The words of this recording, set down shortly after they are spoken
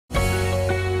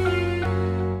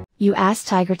You ask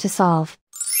Tiger to solve.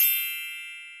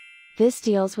 This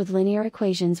deals with linear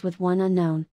equations with one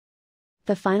unknown.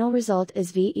 The final result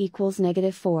is v equals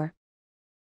 -4.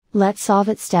 Let's solve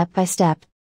it step by step.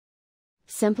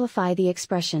 Simplify the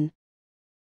expression.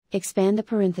 Expand the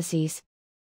parentheses.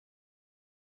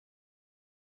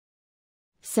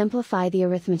 Simplify the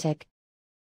arithmetic.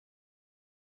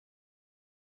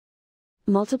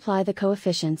 Multiply the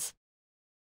coefficients.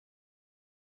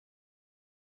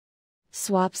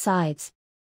 Swap sides.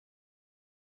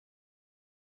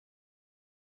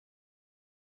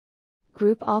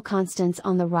 Group all constants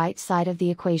on the right side of the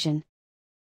equation.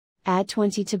 Add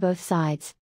 20 to both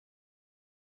sides.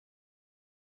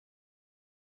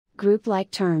 Group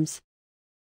like terms.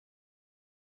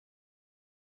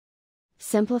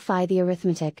 Simplify the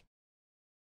arithmetic.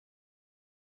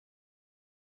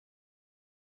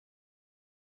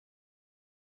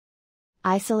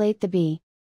 Isolate the b.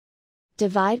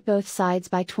 Divide both sides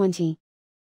by 20.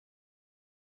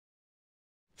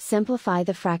 Simplify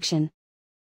the fraction.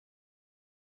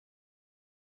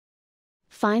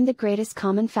 Find the greatest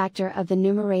common factor of the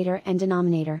numerator and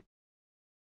denominator.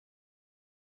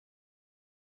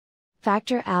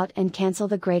 Factor out and cancel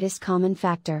the greatest common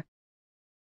factor.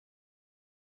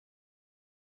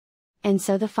 And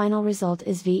so the final result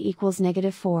is v equals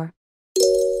 -4.